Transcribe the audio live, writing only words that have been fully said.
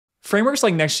Frameworks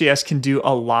like Next.js can do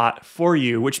a lot for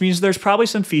you, which means there's probably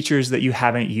some features that you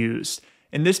haven't used.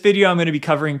 In this video, I'm going to be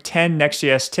covering 10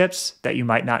 Next.js tips that you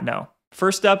might not know.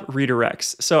 First up,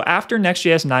 redirects. So after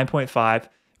Next.js 9.5,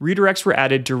 redirects were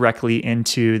added directly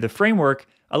into the framework,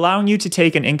 allowing you to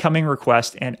take an incoming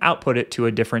request and output it to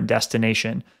a different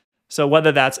destination. So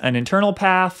whether that's an internal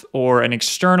path or an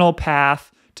external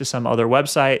path to some other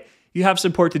website, you have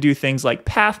support to do things like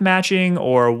path matching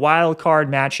or wildcard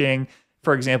matching.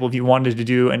 For example, if you wanted to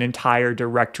do an entire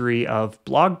directory of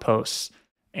blog posts.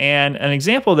 And an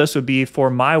example of this would be for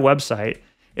my website.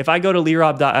 If I go to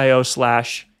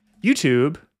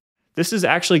lerob.io/YouTube, this is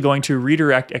actually going to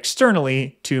redirect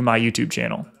externally to my YouTube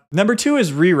channel. Number 2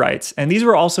 is rewrites, and these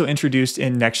were also introduced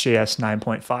in Next.js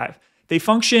 9.5. They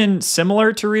function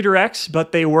similar to redirects,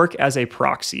 but they work as a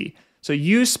proxy. So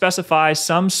you specify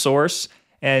some source,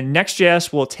 and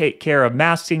Next.js will take care of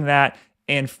masking that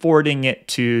and forwarding it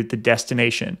to the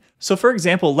destination. So for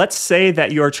example, let's say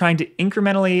that you're trying to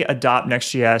incrementally adopt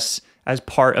Next.js as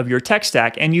part of your tech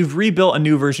stack, and you've rebuilt a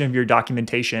new version of your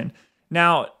documentation.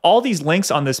 Now, all these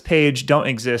links on this page don't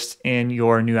exist in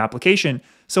your new application.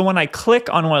 So when I click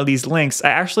on one of these links,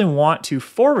 I actually want to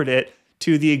forward it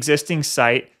to the existing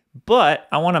site, but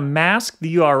I want to mask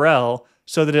the URL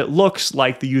so that it looks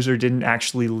like the user didn't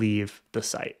actually leave the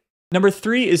site. Number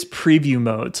 3 is preview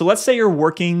mode. So let's say you're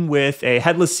working with a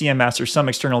headless CMS or some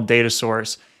external data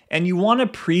source, and you want to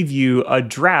preview a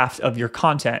draft of your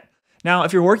content. Now,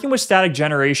 if you're working with static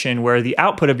generation where the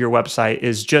output of your website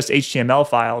is just HTML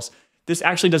files, this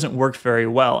actually doesn't work very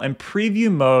well, and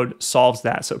preview mode solves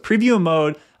that. So preview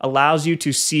mode allows you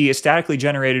to see a statically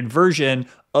generated version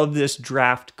of this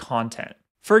draft content.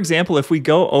 For example, if we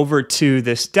go over to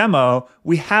this demo,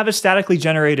 we have a statically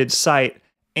generated site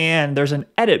and there's an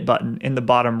edit button in the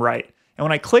bottom right. And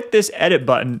when I click this edit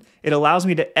button, it allows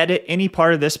me to edit any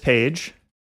part of this page.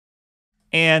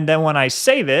 And then when I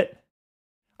save it,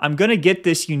 I'm going to get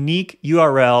this unique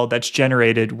URL that's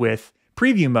generated with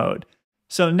preview mode.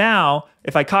 So now,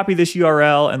 if I copy this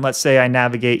URL and let's say I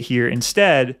navigate here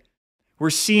instead,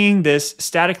 we're seeing this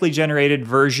statically generated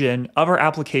version of our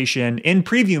application in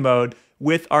preview mode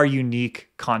with our unique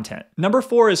content. Number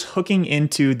 4 is hooking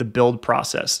into the build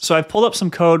process. So I've pulled up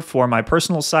some code for my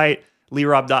personal site,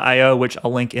 lerob.io, which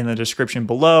I'll link in the description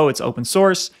below. It's open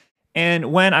source.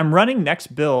 And when I'm running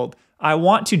next build, I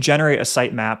want to generate a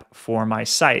sitemap for my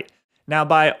site. Now,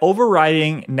 by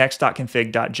overriding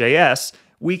next.config.js,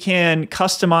 we can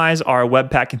customize our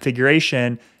Webpack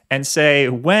configuration and say,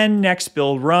 when next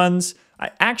build runs,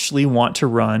 I actually want to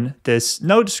run this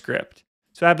node script.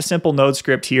 So I have a simple node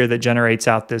script here that generates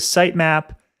out this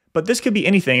sitemap, but this could be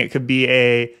anything. It could be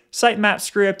a sitemap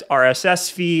script, RSS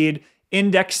feed,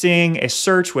 indexing, a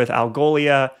search with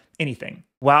Algolia, anything.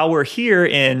 While we're here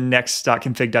in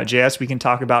next.config.js, we can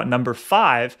talk about number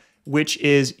 5, which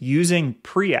is using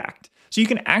Preact. So you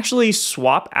can actually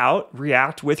swap out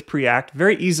React with Preact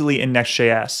very easily in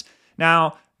Next.js.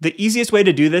 Now, the easiest way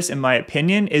to do this, in my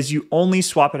opinion, is you only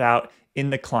swap it out in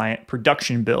the client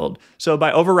production build. So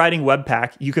by overriding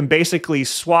Webpack, you can basically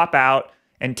swap out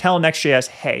and tell Next.js,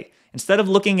 hey, instead of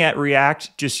looking at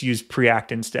React, just use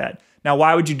Preact instead. Now,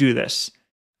 why would you do this?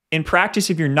 In practice,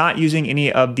 if you're not using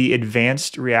any of the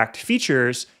advanced React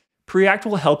features, Preact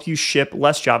will help you ship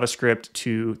less JavaScript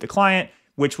to the client,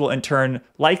 which will in turn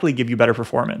likely give you better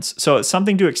performance. So it's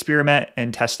something to experiment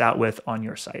and test out with on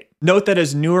your site. Note that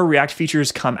as newer React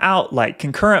features come out, like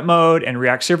concurrent mode and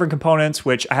React server components,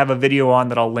 which I have a video on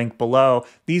that I'll link below,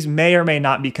 these may or may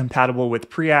not be compatible with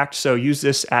Preact, so use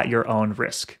this at your own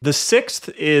risk. The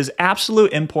 6th is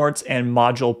absolute imports and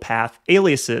module path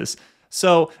aliases.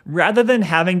 So rather than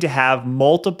having to have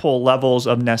multiple levels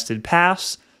of nested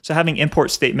paths, so having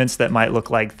import statements that might look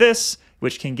like this,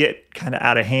 which can get kind of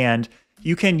out of hand,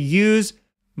 you can use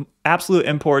absolute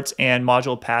imports and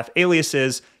module path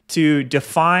aliases to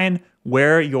define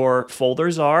where your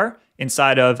folders are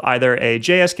inside of either a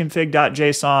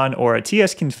jsconfig.json or a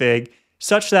tsconfig,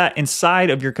 such that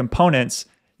inside of your components,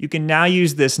 you can now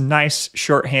use this nice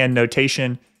shorthand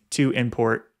notation to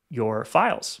import your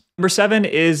files. Number 7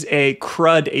 is a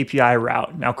CRUD API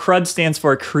route. Now, CRUD stands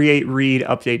for create, read,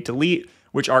 update, delete,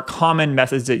 which are common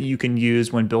methods that you can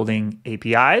use when building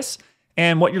APIs.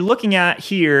 And what you're looking at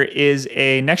here is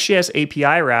a Next.js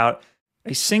API route,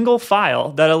 a single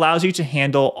file that allows you to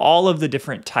handle all of the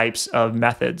different types of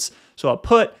methods. So a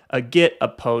put, a get, a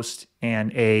post,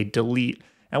 and a delete.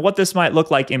 And what this might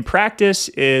look like in practice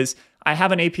is I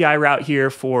have an API route here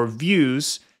for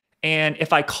views. And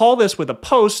if I call this with a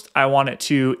post, I want it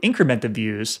to increment the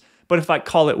views. But if I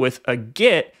call it with a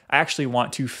get, I actually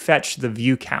want to fetch the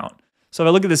view count. So if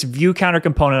I look at this view counter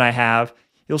component I have,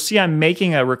 you'll see I'm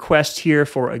making a request here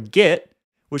for a GET,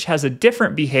 which has a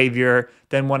different behavior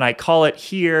than when I call it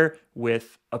here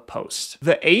with a post.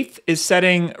 The 8th is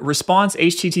setting response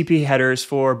HTTP headers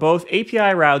for both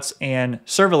API routes and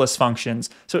serverless functions.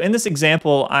 So in this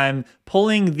example, I'm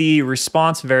pulling the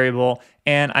response variable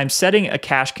and I'm setting a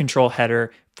cache control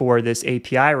header for this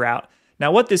API route.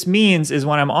 Now what this means is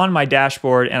when I'm on my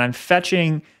dashboard and I'm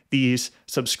fetching these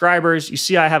subscribers, you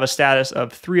see I have a status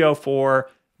of 304,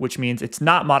 which means it's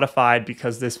not modified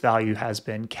because this value has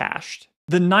been cached.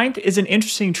 The 9th is an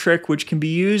interesting trick which can be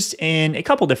used in a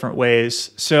couple different ways.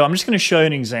 So I'm just going to show you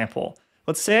an example.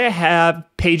 Let's say I have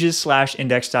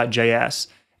pages/index.js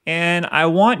and I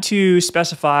want to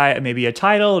specify maybe a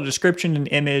title, a description, an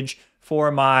image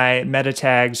for my meta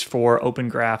tags for Open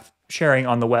Graph sharing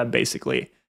on the web,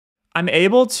 basically. I'm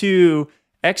able to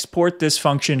export this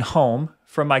function home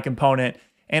from my component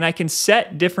and I can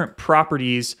set different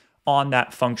properties on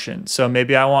that function. So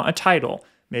maybe I want a title.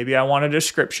 Maybe I want a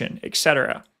description,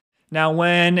 etc. Now,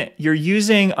 when you're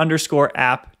using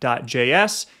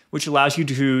 _app.js, which allows you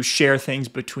to share things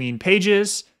between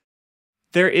pages,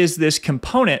 there is this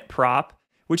component prop,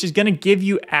 which is going to give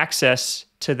you access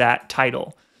to that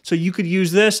title. So you could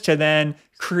use this to then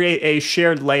create a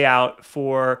shared layout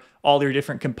for all your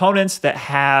different components that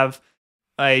have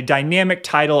a dynamic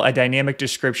title, a dynamic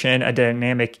description, a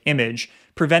dynamic image,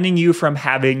 preventing you from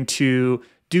having to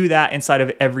do that inside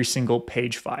of every single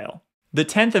page file. The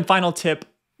 10th and final tip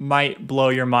might blow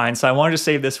your mind, so I wanted to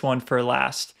save this one for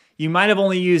last. You might have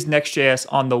only used Next.js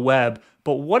on the web,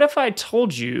 but what if I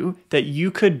told you that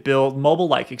you could build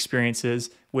mobile-like experiences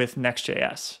with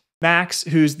Next.js? Max,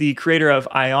 who's the creator of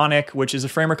Ionic, which is a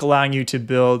framework allowing you to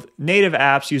build native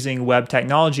apps using web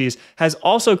technologies, has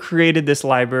also created this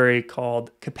library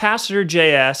called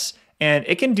Capacitor.js, and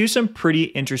it can do some pretty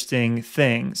interesting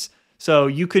things. So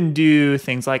you can do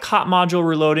things like hot module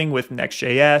reloading with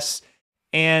Next.js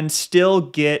and still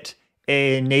get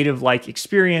a native-like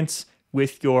experience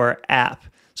with your app.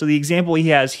 So the example he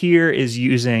has here is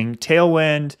using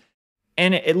Tailwind,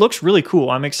 and it looks really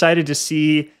cool. I'm excited to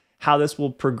see how this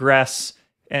will progress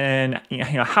and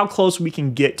how close we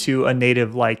can get to a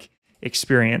native-like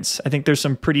experience. I think there's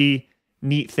some pretty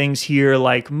neat things here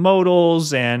like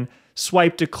modals and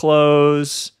swipe to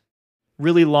close,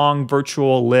 really long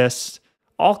virtual lists,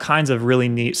 all kinds of really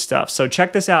neat stuff. So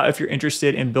check this out if you're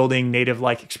interested in building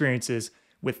native-like experiences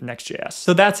with Next.js.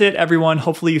 So that's it, everyone.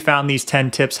 Hopefully you found these 10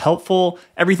 tips helpful.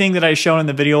 Everything that I've shown in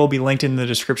the video will be linked in the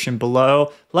description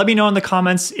below. Let me know in the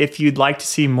comments if you'd like to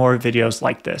see more videos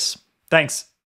like this. Thanks.